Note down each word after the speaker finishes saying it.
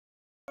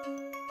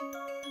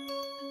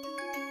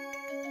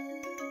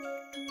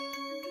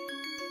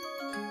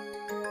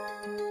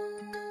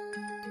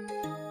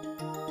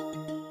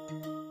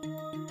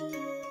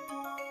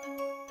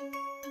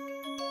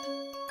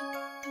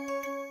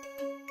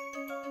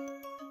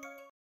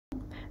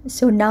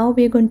So now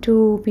we're going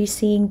to be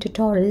seeing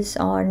tutorials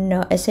on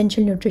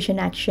essential nutrition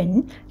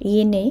action,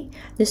 ENA.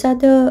 These are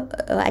the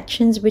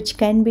actions which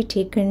can be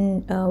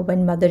taken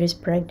when mother is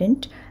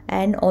pregnant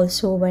and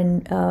also when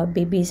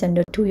baby is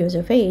under 2 years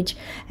of age.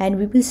 And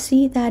we will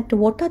see that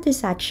what are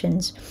these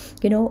actions,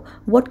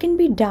 what can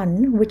be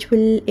done which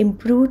will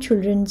improve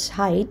children's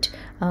height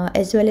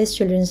as well as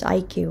children's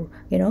IQ,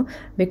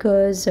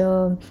 because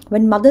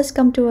when mothers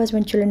come to us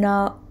when children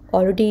are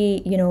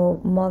already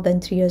more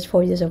than 3 years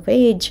 4 years of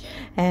age,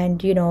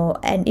 and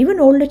and even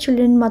older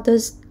children,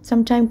 mothers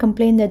sometimes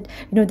complain that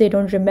they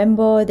don't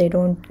remember, they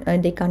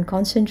can't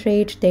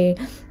concentrate, they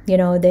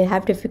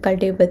have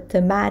difficulty with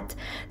the math.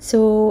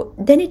 So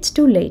then it's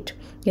too late.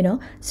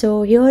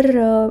 So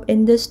here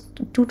in this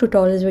 2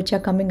 tutorials which are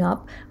coming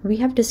up, we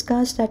have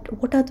discussed that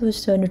what are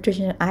those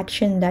nutritional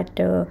action that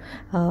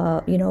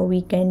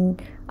we can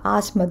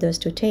ask mothers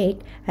to take,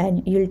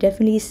 and you'll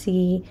definitely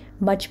see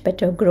much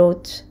better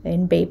growth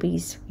in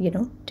babies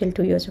till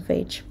 2 years of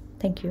age.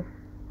 Thank you.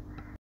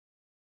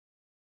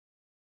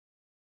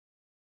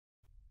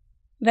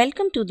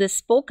 Welcome to this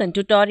spoken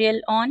tutorial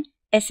on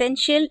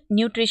essential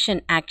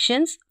nutrition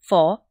actions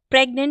for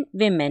pregnant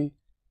women.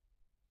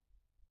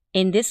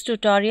 In this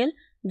tutorial,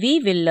 we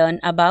will learn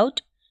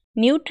about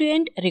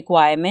nutrient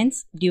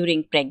requirements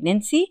during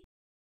pregnancy,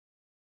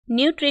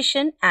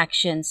 nutrition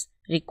actions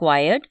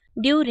required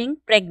during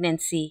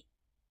pregnancy.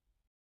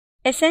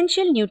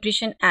 Essential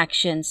nutrition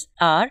actions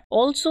are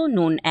also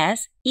known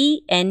as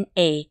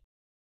ENA.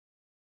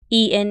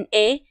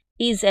 ENA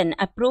is an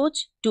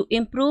approach to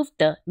improve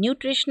the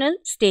nutritional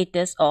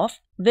status of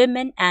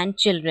women and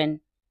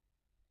children.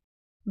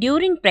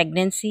 During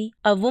pregnancy,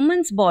 a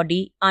woman's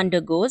body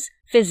undergoes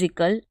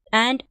physical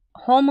and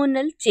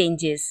hormonal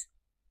changes.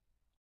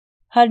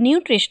 Her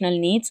nutritional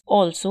needs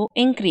also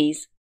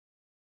increase.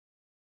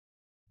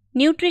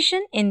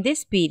 Nutrition in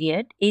this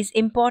period is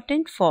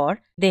important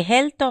for the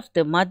health of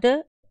the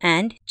mother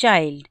and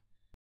child.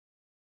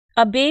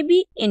 A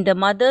baby in the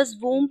mother's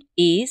womb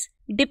is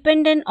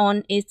dependent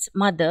on its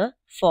mother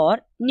for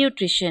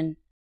nutrition.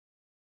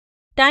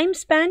 Time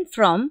span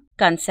from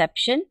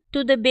conception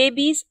to the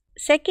baby's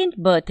second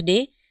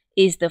birthday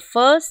is the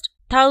first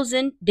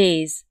 1000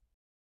 days.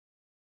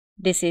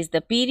 This is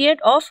the period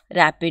of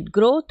rapid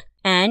growth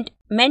and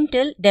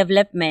mental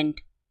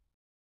development.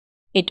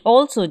 It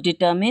also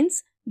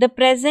determines the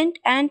present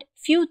and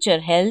future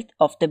health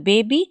of the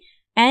baby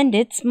and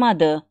its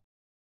mother.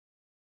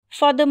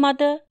 For the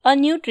mother, a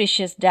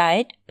nutritious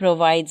diet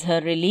provides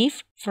her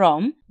relief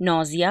from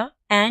nausea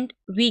and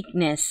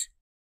weakness.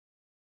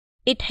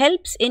 It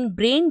helps in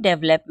brain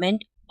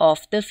development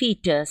of the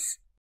fetus.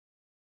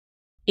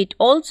 It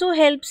also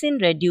helps in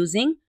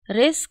reducing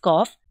risk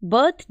of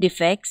birth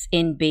defects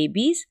in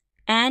babies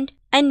and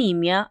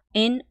anemia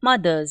in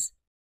mothers.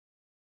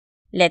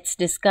 Let's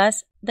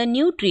discuss the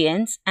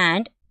nutrients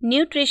and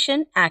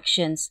nutrition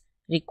actions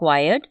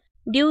required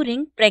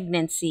during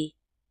pregnancy.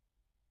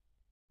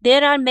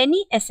 There are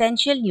many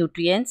essential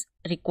nutrients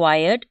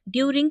required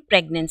during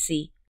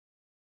pregnancy.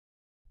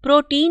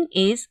 Protein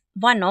is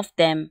one of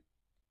them.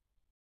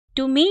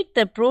 To meet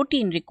the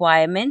protein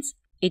requirements,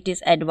 it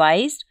is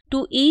advised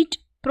to eat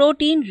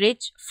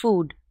protein-rich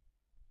food.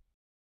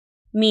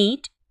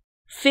 Meat,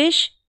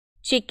 fish,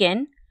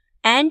 chicken,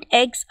 and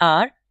eggs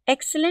are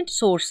excellent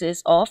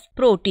sources of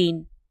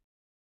protein.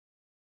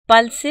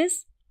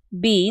 Pulses,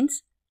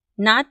 beans,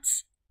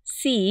 nuts,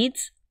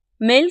 seeds,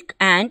 milk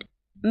and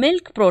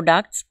milk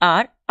products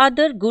are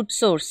other good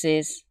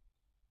sources.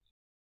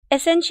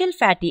 Essential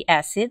fatty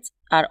acids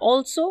are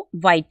also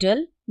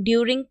vital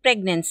during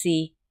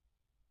pregnancy.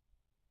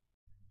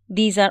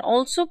 These are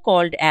also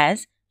called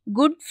as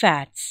good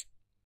fats.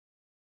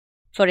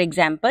 For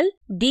example,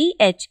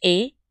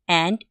 DHA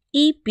and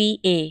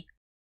EPA.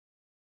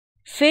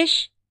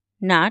 Fish,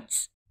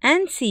 nuts,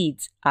 and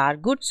seeds are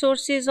good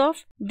sources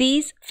of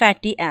these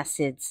fatty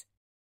acids.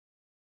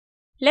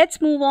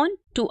 Let's move on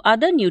to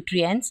other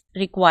nutrients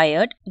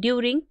required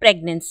during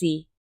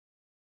pregnancy.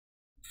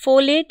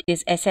 Folate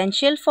is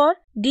essential for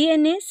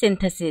DNA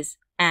synthesis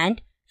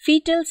and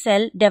fetal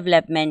cell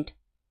development.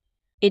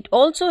 It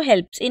also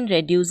helps in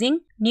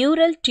reducing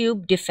neural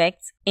tube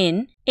defects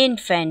in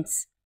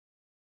infants.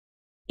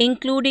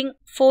 Including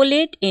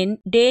folate in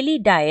daily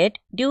diet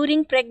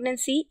during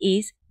pregnancy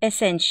is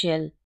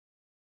essential.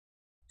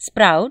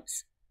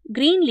 Sprouts,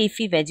 green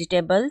leafy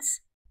vegetables,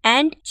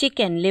 and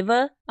chicken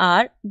liver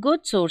are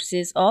good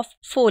sources of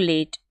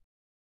folate.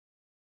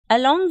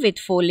 Along with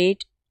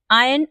folate,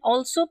 iron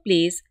also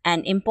plays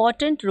an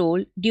important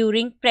role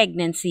during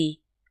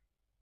pregnancy.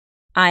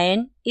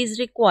 Iron is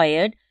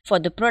required for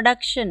the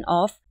production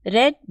of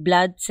red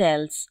blood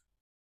cells.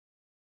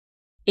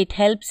 It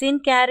helps in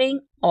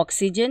carrying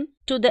oxygen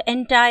to the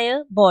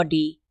entire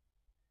body.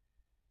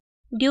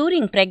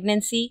 During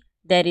pregnancy,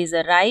 there is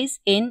a rise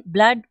in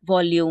blood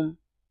volume.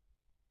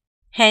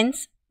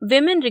 Hence,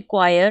 women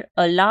require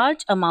a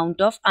large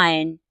amount of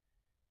iron.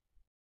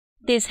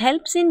 This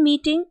helps in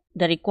meeting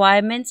the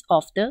requirements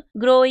of the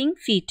growing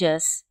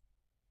fetus.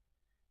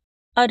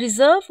 A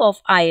reserve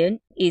of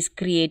iron is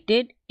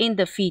created in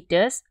the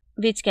fetus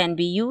which can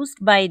be used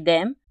by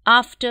them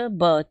after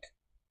birth.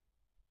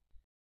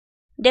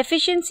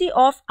 Deficiency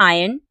of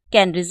iron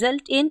can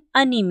result in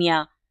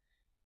anemia.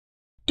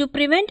 To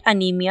prevent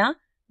anemia,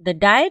 the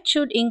diet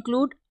should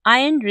include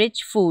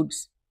iron-rich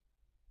foods.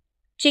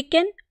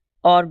 Chicken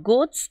or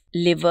goat's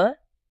liver,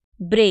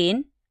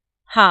 brain,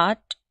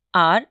 heart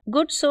are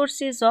good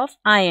sources of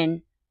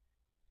iron.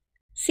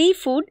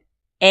 Seafood,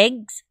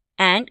 eggs,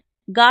 and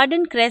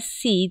garden cress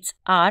seeds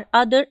are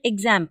other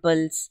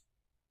examples.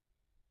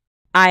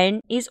 Iron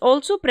is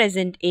also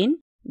present in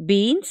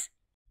beans,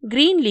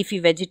 green leafy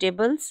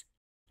vegetables,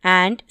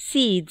 and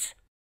seeds.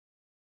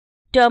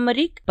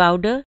 Turmeric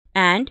powder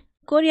and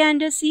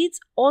coriander seeds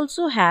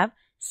also have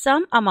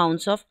some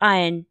amounts of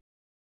iron.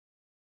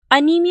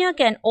 Anemia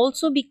can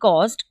also be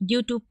caused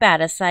due to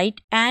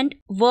parasite and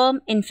worm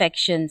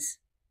infections.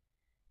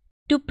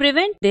 To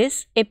prevent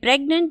this, a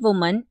pregnant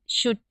woman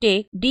should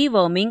take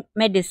deworming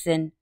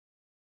medicine.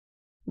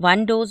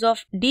 1 dose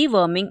of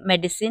deworming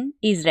medicine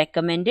is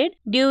recommended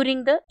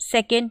during the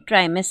second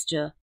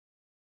trimester.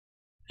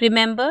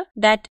 Remember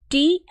that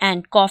tea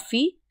and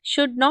coffee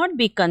should not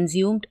be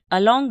consumed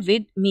along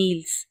with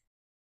meals.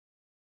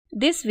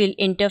 This will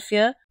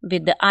interfere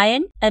with the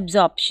iron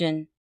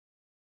absorption.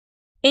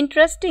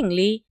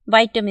 Interestingly,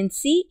 vitamin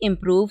C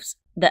improves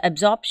the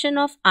absorption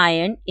of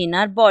iron in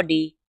our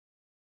body.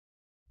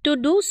 To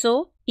do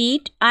so,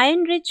 eat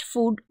iron-rich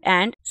food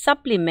and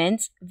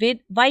supplements with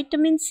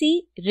vitamin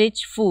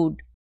C-rich food.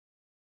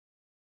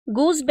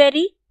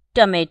 Gooseberry,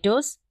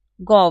 tomatoes,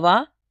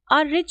 guava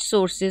are rich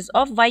sources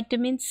of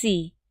vitamin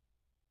C.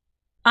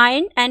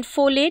 Iron and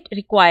folate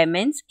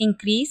requirements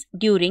increase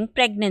during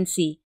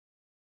pregnancy.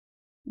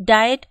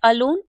 Diet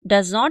alone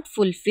does not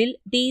fulfill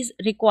these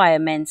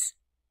requirements.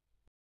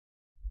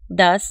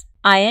 Thus,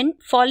 iron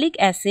folic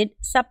acid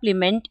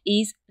supplement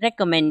is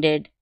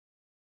recommended.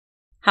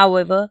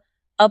 However,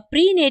 a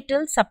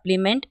prenatal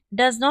supplement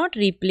does not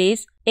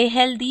replace a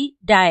healthy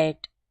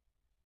diet.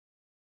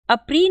 A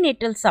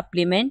prenatal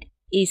supplement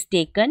is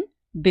taken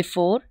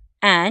before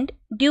and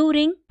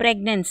during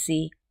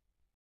pregnancy.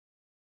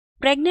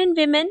 Pregnant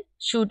women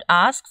should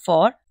ask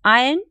for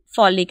iron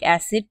folic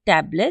acid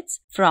tablets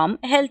from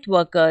health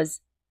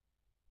workers.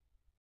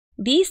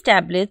 These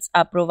tablets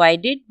are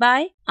provided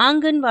by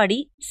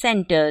Anganwadi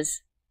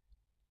centers.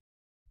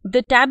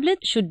 The tablet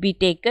should be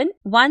taken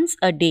once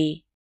a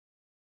day.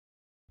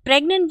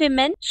 Pregnant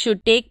women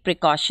should take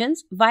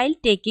precautions while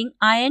taking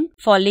iron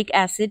folic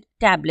acid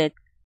tablet.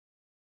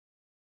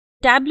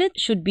 Tablet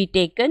should be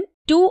taken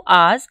 2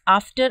 hours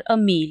after a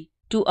meal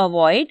to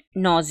avoid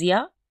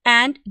nausea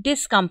and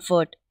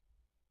discomfort.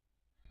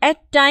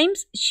 At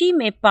times, she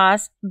may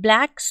pass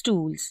black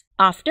stools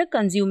after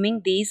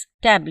consuming these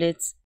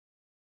tablets.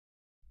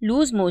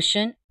 Loose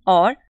motion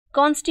or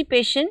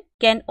constipation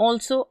can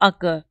also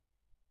occur.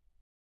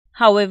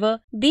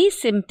 However, these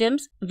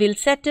symptoms will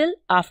settle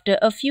after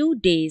a few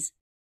days.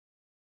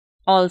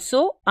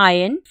 Also,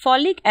 iron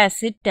folic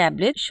acid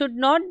tablets should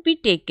not be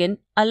taken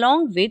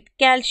along with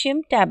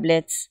calcium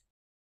tablets.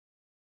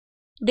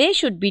 They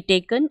should be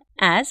taken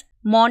as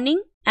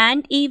morning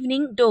and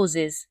evening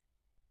doses.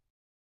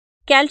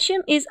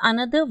 Calcium is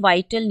another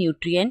vital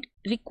nutrient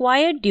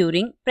required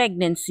during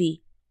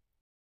pregnancy.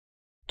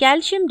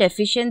 Calcium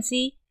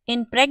deficiency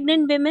in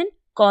pregnant women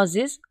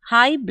causes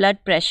high blood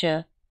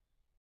pressure.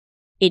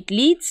 It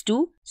leads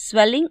to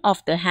swelling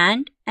of the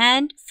hand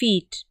and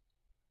feet.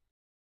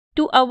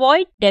 To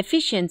avoid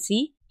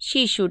deficiency,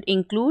 she should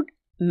include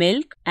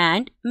milk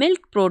and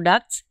milk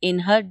products in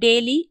her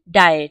daily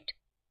diet.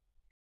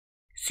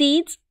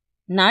 Seeds,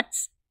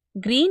 nuts,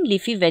 green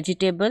leafy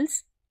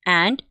vegetables,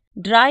 and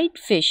dried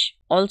fish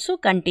also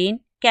contain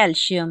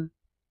calcium.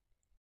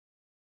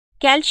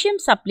 Calcium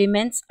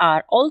supplements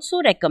are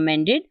also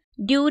recommended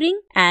during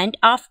and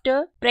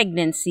after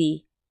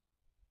pregnancy.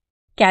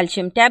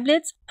 Calcium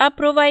tablets are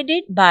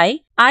provided by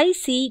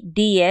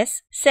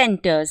ICDS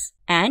centers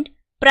and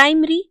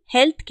primary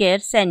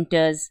healthcare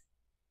centers.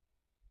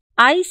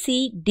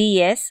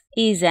 ICDS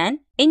is an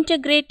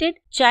integrated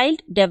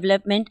child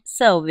development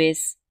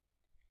service.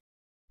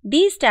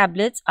 These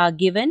tablets are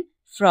given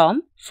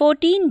from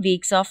 14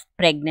 weeks of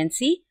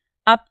pregnancy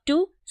up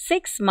to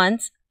 6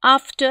 months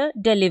after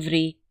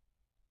delivery.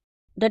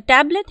 The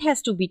tablet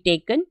has to be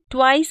taken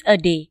twice a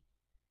day.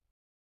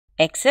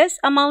 Excess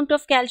amount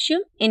of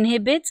calcium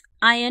inhibits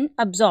iron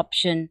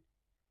absorption.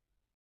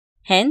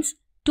 Hence,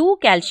 2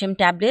 calcium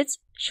tablets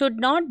should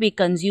not be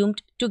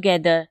consumed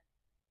together.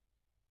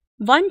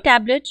 1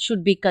 tablet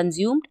should be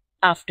consumed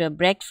after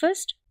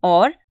breakfast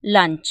or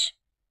lunch.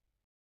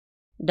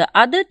 The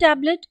other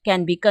tablet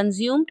can be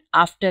consumed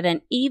after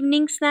an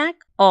evening snack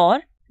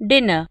or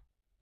dinner.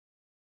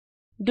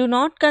 Do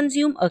not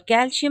consume a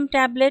calcium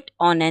tablet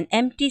on an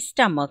empty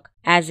stomach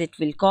as it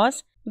will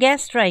cause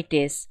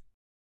gastritis.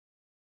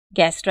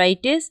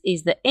 Gastritis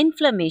is the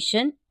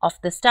inflammation of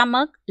the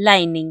stomach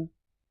lining.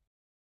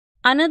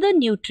 Another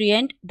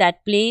nutrient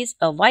that plays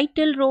a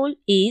vital role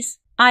is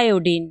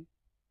iodine.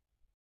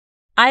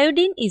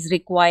 Iodine is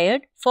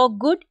required for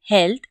good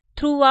health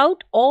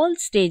throughout all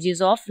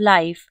stages of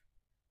life.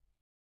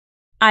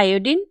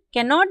 Iodine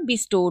cannot be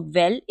stored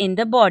well in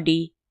the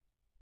body.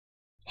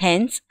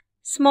 Hence,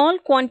 small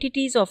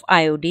quantities of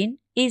iodine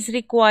is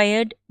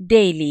required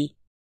daily.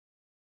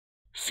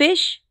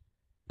 Fish,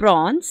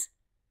 prawns,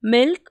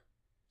 milk,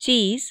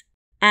 cheese,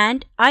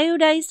 and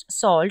iodized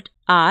salt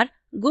are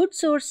good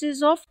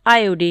sources of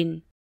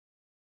iodine.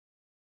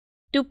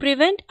 To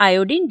prevent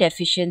iodine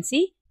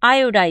deficiency,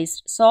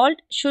 iodized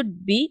salt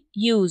should be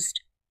used.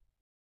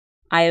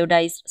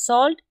 Iodized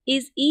salt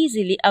is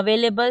easily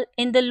available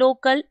in the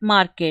local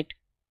market.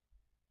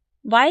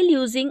 While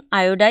using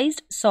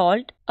iodized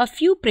salt, a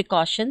few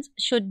precautions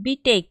should be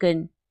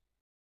taken.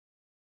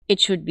 It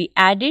should be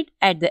added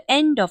at the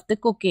end of the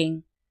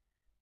cooking.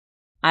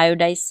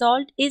 Iodized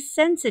salt is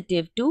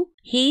sensitive to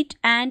heat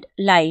and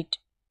light.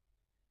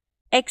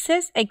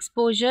 Excess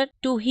exposure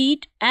to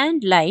heat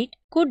and light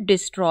could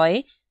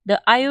destroy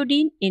the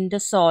iodine in the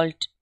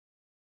salt.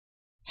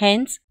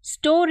 Hence,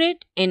 store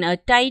it in a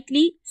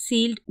tightly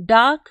sealed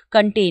dark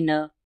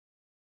container.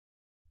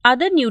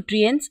 Other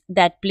nutrients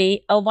that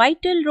play a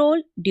vital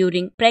role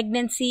during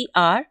pregnancy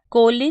are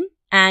choline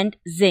and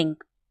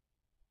zinc.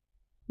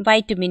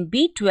 Vitamin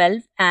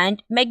B12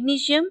 and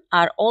magnesium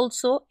are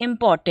also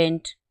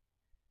important.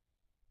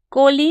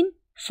 Choline,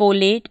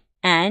 folate,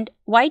 and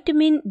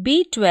vitamin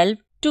B12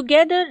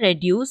 together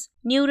reduce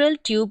neural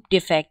tube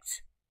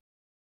defects.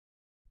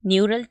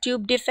 Neural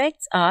tube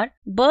defects are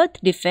birth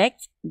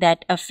defects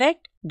that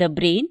affect the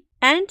brain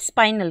and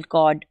spinal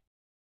cord.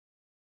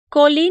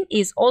 Choline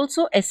is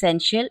also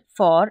essential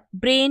for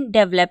brain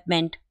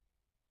development,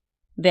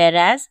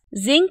 whereas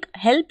zinc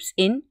helps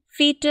in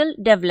fetal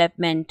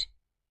development.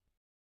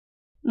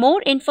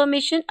 More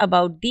information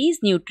about these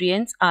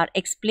nutrients are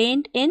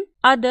explained in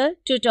other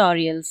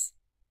tutorials.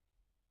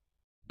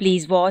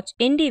 Please watch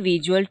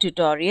individual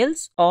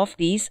tutorials of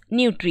these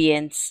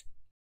nutrients.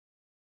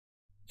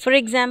 For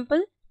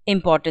example,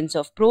 importance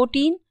of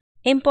protein,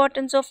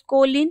 importance of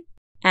choline,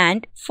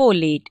 and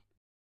folate.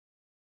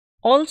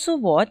 Also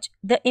watch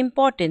the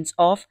importance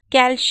of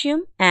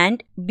calcium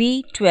and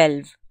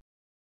B12.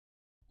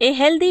 A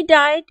healthy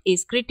diet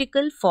is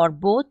critical for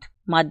both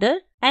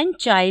mother and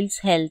child's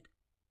health.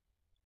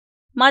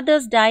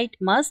 Mother's diet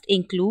must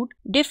include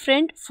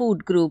different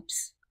food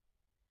groups.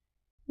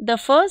 The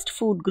first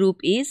food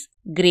group is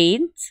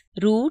grains,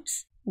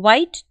 roots,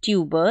 white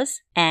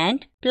tubers,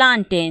 and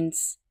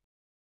plantains.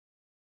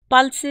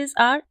 Pulses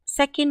are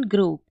second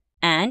group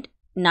and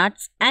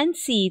nuts and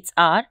seeds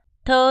are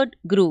third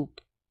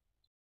group.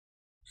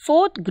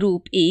 Fourth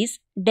group is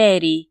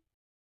dairy.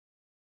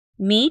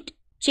 Meat,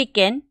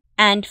 chicken,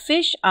 and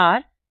fish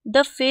are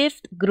the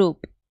fifth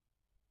group.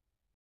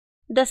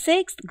 The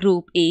sixth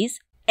group is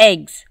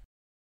eggs.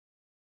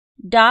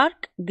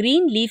 Dark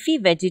green leafy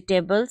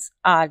vegetables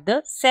are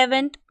the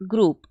seventh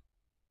group.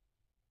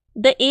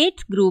 The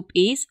eighth group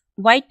is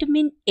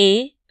vitamin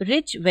A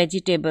rich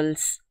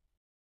vegetables.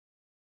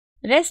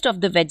 Rest of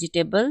the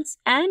vegetables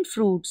and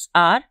fruits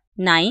are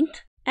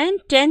ninth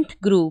and 10th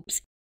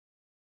groups.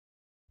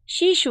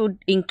 She should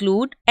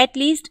include at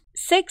least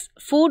 6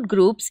 food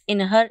groups in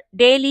her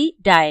daily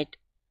diet.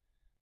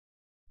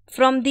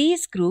 From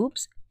these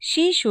groups,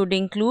 she should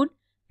include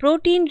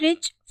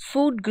protein-rich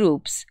food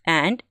groups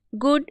and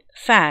good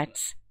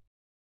fats.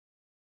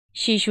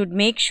 She should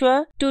make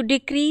sure to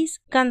decrease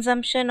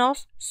consumption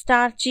of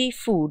starchy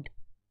food.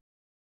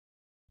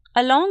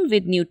 Along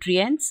with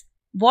nutrients,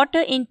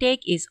 water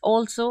intake is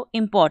also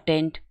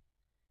important.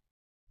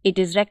 It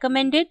is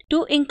recommended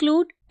to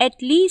include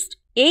at least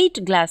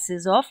 8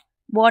 glasses of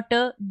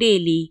water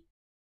daily.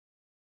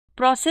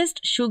 Processed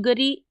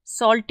sugary,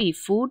 salty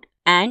food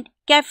and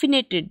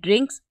caffeinated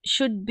drinks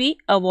should be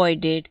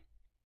avoided.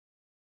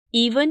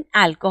 Even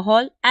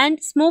alcohol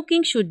and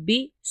smoking should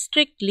be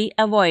strictly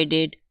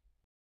avoided.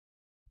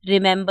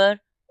 Remember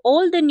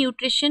all the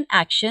nutrition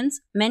actions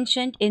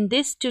mentioned in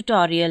this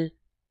tutorial.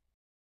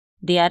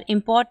 They are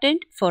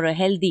important for a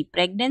healthy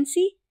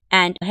pregnancy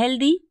and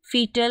healthy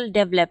fetal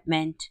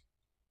development.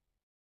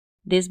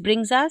 This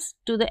brings us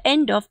to the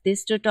end of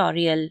this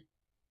tutorial.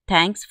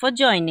 Thanks for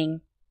joining.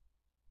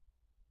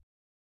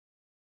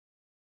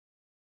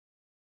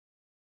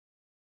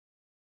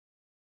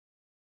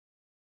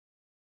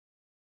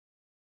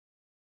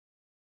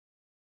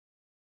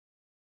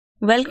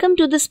 Welcome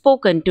to the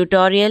spoken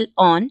tutorial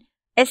on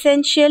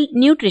essential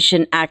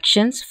nutrition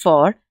actions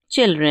for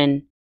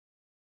children.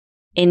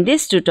 In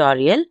this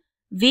tutorial,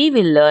 we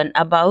will learn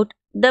about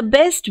the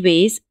best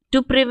ways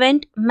to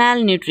prevent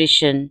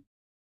malnutrition.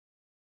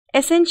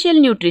 Essential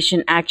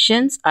nutrition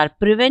actions are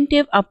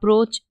preventive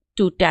approach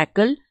to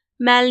tackle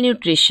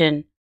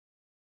malnutrition.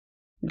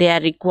 They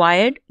are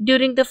required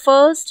during the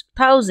first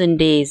 1000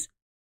 days.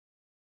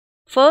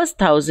 First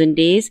 1000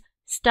 days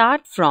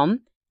start from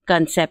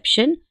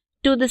conception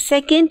to the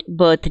second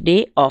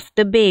birthday of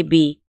the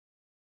baby.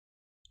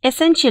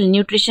 Essential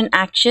nutrition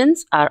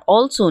actions are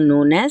also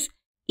known as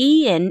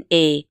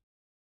ENA.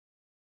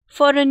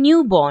 For a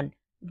newborn,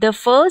 the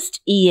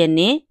first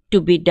ENA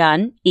to be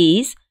done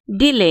is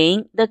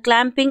delaying the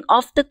clamping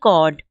of the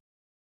cord.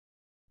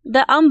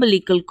 The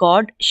umbilical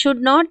cord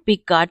should not be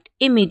cut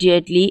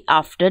immediately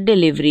after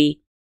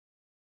delivery.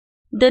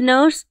 The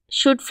nurse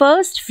should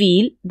first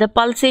feel the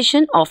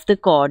pulsation of the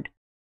cord.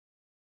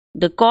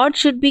 The cord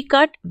should be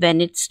cut when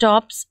it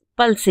stops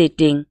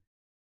pulsating.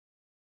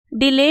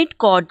 Delayed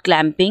cord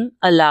clamping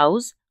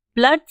allows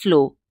blood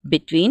flow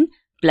between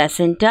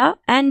placenta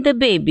and the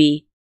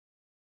baby.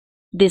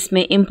 This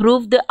may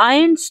improve the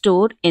iron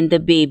store in the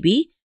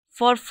baby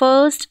for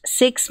first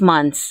 6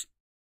 months.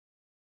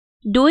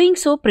 Doing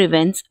so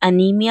prevents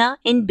anemia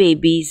in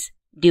babies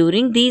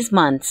during these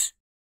months.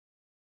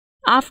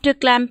 After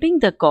clamping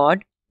the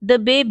cord, the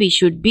baby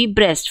should be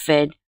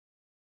breastfed.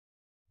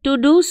 To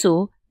do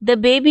so, the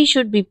baby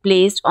should be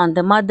placed on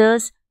the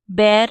mother's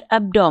bare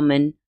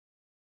abdomen.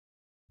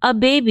 A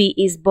baby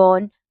is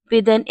born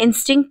with an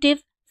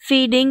instinctive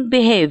feeding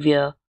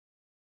behavior.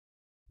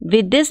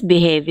 With this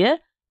behavior,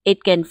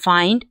 it can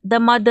find the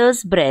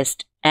mother's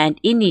breast and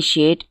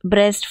initiate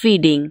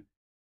breastfeeding.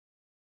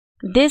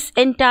 This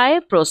entire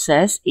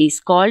process is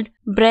called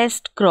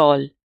breast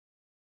crawl.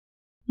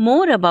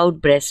 More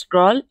about breast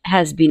crawl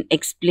has been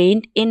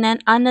explained in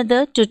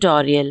another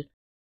tutorial.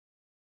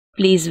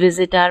 Please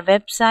visit our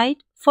website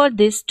for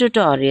this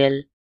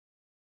tutorial.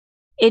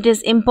 It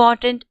is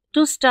important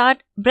to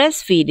start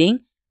breastfeeding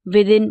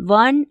within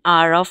 1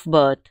 hour of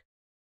birth.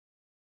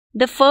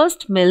 The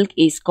first milk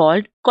is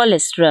called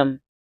colostrum.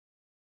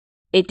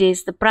 It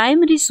is the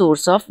primary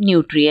source of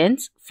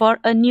nutrients for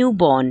a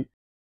newborn.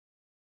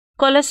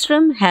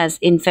 Colostrum has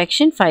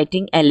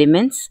infection-fighting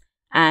elements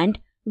and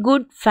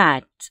good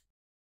fats.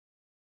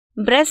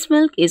 Breast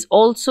milk is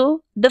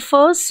also the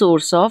first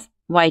source of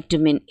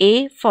vitamin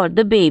A for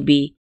the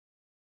baby.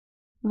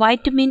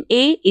 Vitamin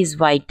A is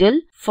vital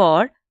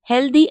for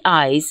healthy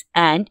eyes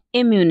and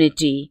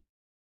immunity.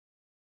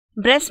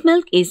 Breast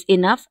milk is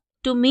enough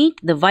to meet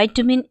the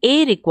vitamin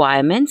A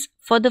requirements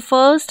for the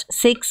first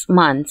 6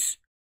 months.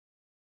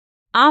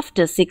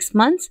 After 6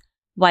 months,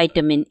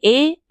 vitamin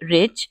A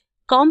rich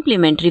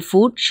complementary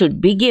food should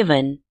be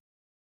given.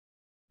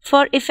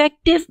 For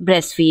effective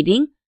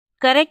breastfeeding,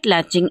 correct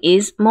latching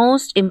is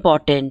most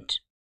important.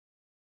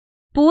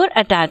 Poor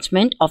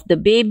attachment of the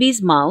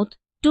baby's mouth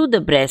to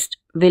the breast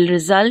will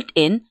result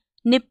in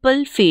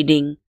nipple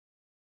feeding.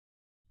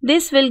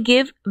 This will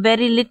give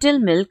very little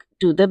milk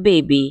to the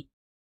baby.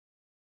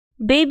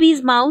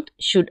 Baby's mouth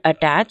should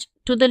attach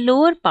to the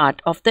lower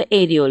part of the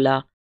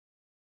areola.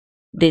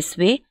 This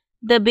way,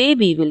 the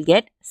baby will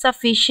get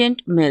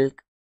sufficient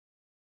milk.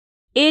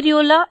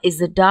 Areola is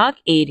the dark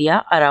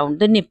area around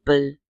the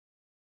nipple.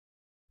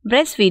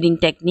 Breastfeeding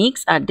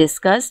techniques are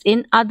discussed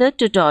in other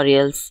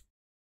tutorials.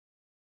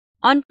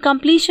 On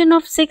completion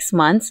of 6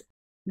 months,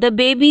 the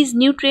baby's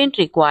nutrient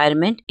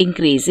requirement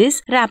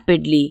increases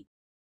rapidly.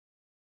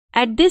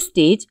 At this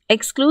stage,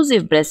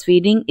 exclusive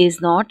breastfeeding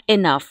is not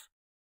enough.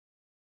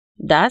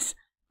 Thus,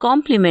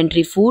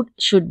 complementary food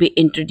should be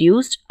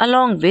introduced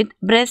along with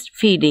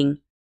breastfeeding.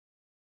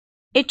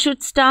 It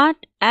should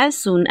start as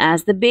soon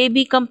as the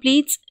baby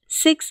completes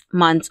 6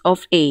 months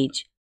of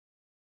age.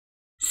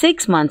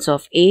 6 months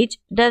of age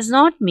does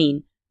not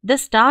mean the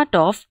start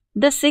of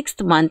the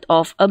 6th month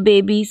of a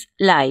baby's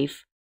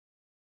life.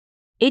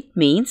 It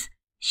means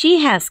she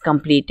has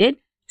completed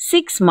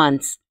 6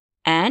 months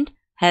and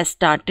has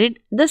started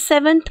the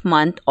 7th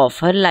month of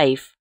her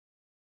life.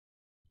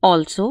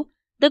 Also,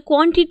 the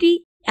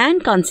quantity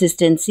and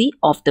consistency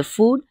of the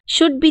food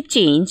should be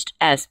changed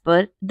as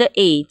per the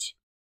age.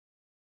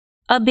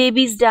 A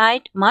baby's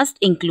diet must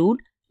include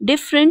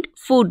different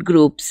food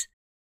groups.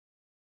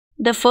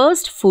 The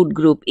first food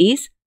group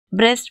is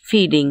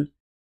breastfeeding.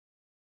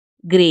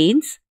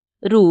 Grains,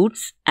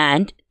 roots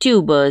and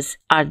tubers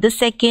are the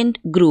second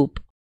group.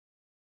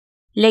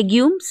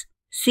 Legumes,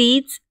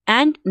 seeds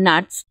and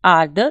nuts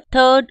are the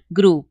third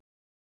group.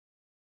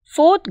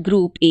 Fourth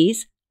group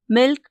is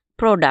milk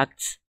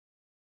products.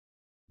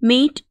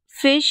 Meat,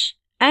 fish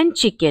and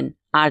chicken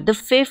are the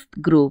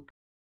fifth group.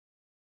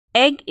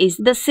 Egg is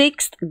the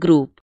sixth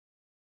group.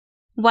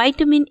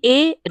 Vitamin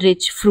A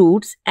rich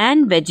fruits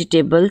and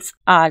vegetables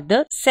are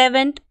the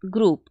seventh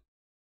group.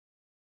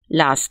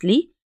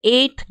 Lastly,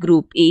 eighth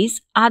group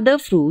is other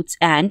fruits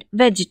and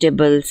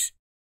vegetables.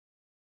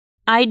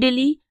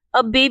 Ideally,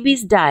 a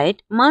baby's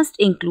diet must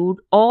include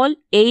all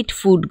 8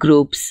 food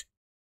groups.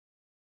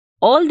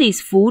 All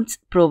these foods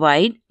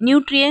provide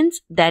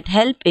nutrients that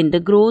help in the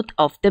growth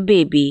of the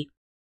baby.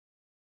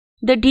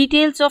 The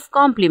details of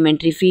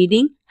complementary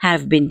feeding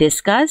have been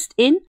discussed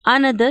in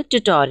another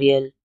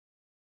tutorial.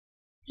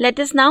 Let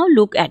us now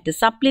look at the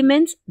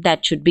supplements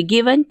that should be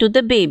given to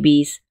the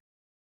babies.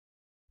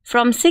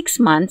 From 6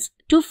 months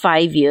to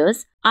 5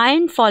 years,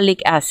 iron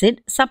folic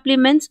acid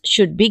supplements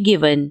should be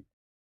given.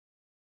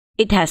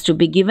 It has to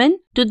be given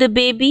to the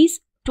babies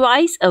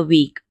twice a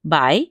week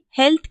by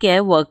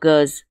healthcare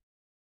workers.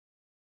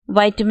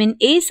 Vitamin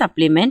A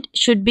supplement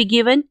should be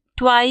given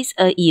twice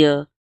a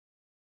year.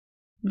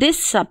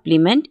 This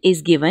supplement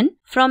is given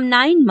from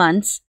 9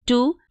 months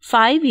to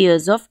 5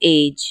 years of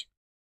age.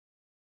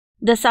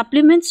 The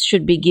supplements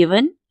should be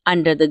given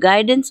under the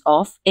guidance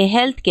of a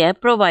healthcare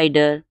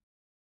provider.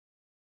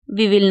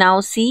 We will now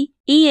see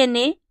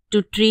ENA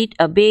to treat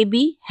a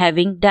baby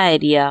having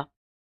diarrhea.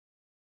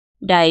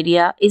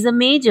 Diarrhea is a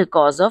major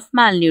cause of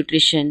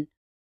malnutrition.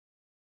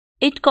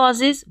 It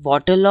causes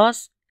water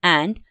loss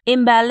and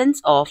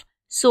imbalance of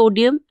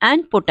sodium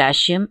and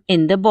potassium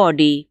in the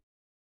body.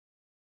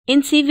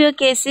 In severe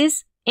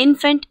cases,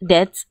 infant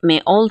deaths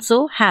may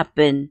also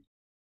happen.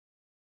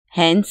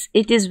 Hence,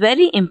 it is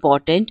very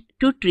important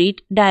to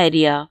treat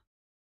diarrhea.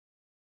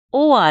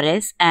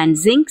 ORS and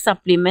zinc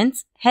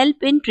supplements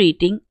help in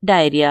treating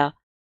diarrhea.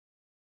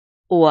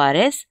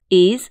 ORS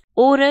is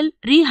oral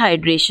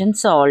rehydration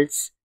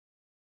salts.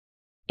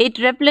 It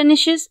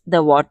replenishes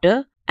the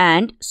water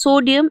and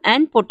sodium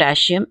and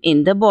potassium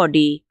in the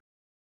body.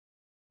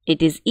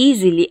 It is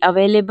easily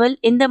available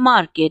in the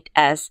market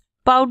as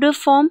powder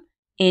form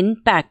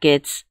in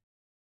packets.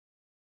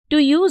 To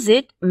use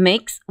it,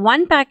 mix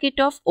 1 packet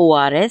of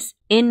ORS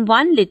in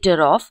 1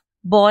 liter of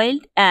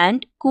boiled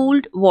and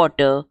cooled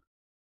water.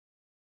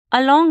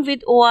 Along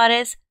with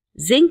ORS,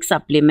 zinc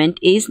supplement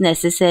is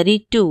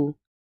necessary too.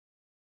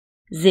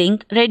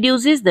 Zinc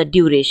reduces the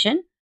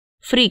duration,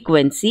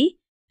 frequency,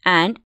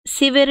 and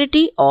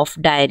severity of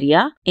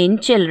diarrhea in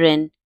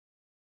children.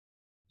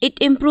 It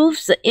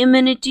improves the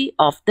immunity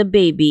of the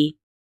baby.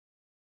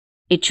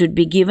 It should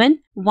be given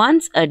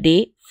once a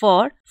day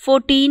for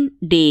 14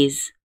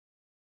 days.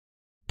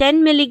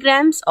 10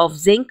 milligrams of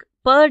zinc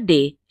per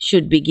day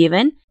should be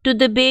given to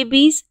the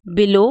babies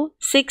below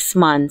 6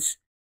 months.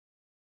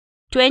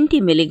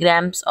 20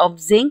 milligrams of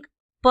zinc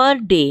per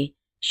day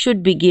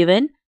should be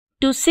given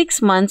to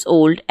 6 months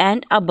old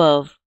and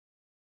above.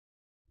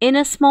 In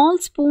a small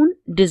spoon,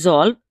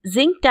 dissolve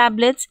zinc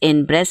tablets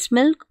in breast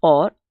milk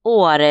or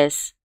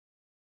ORS.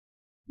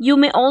 You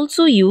may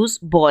also use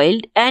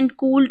boiled and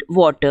cooled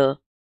water.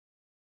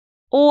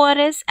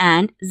 ORS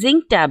and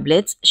zinc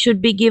tablets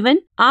should be given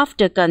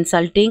after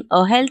consulting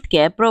a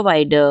healthcare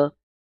provider.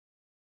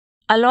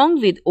 Along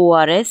with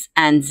ORS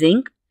and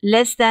zinc,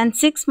 less than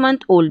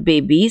 6-month-old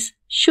babies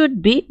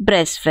should be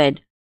breastfed.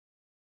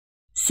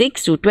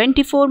 6 to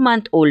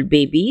 24-month-old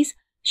babies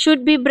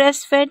should be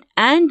breastfed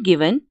and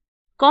given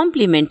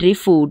complementary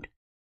food.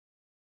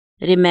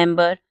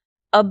 Remember,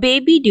 a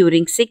baby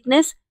during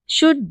sickness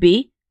should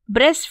be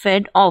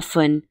breastfed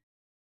often.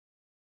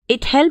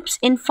 It helps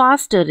in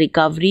faster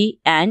recovery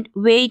and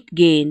weight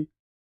gain.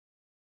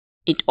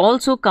 It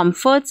also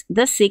comforts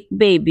the sick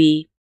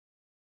baby.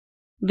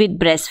 With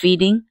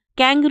breastfeeding,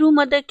 kangaroo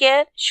mother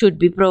care should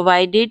be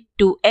provided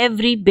to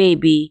every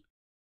baby.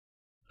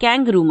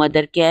 Kangaroo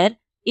mother care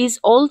is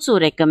also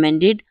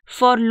recommended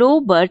for low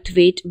birth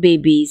weight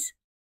babies.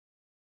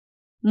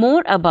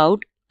 More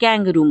about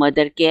kangaroo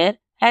mother care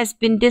has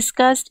been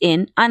discussed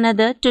in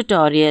another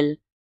tutorial.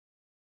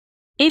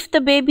 If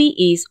the baby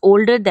is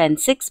older than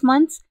 6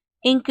 months,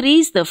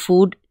 increase the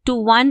food to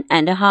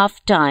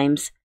 1.5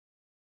 times.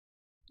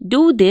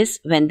 Do this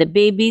when the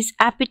baby's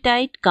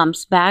appetite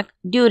comes back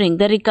during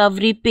the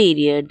recovery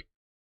period.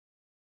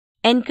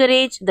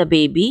 Encourage the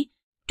baby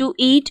to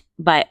eat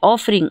by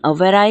offering a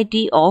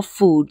variety of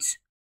foods.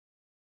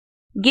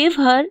 Give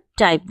her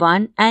type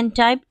 1 and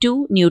type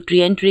 2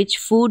 nutrient-rich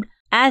food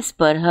as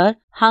per her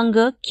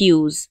hunger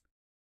cues.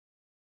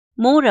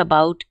 More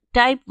about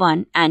type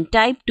 1 and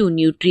type 2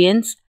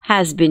 nutrients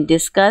has been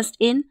discussed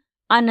in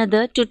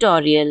another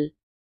tutorial.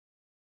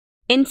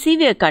 In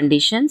severe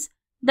conditions,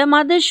 the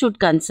mother should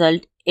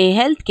consult a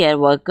healthcare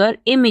worker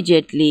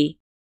immediately.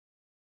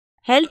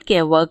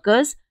 Healthcare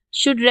workers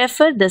should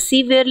refer the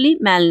severely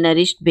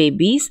malnourished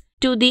babies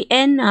to the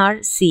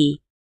NRC.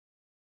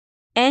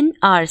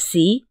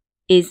 NRC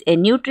is a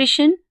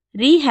Nutrition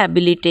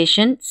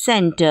Rehabilitation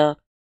Center.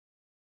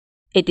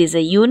 It is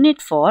a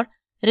unit for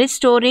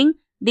restoring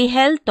the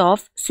health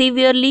of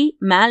severely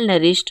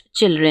malnourished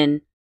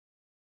children.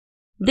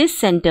 This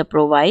center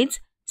provides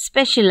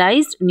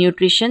specialized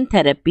nutrition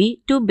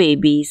therapy to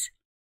babies.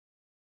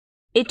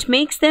 It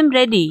makes them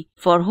ready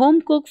for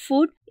home-cooked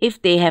food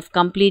if they have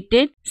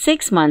completed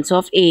 6 months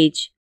of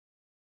age.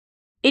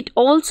 It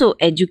also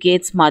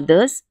educates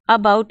mothers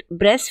about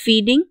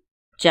breastfeeding,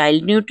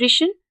 child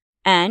nutrition,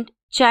 and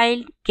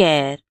child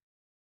care.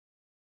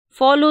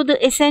 Follow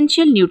the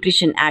essential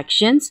nutrition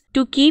actions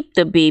to keep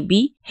the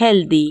baby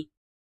healthy.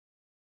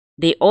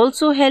 They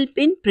also help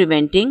in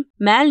preventing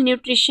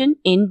malnutrition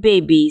in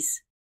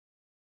babies.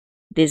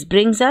 This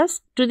brings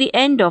us to the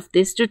end of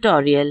this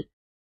tutorial.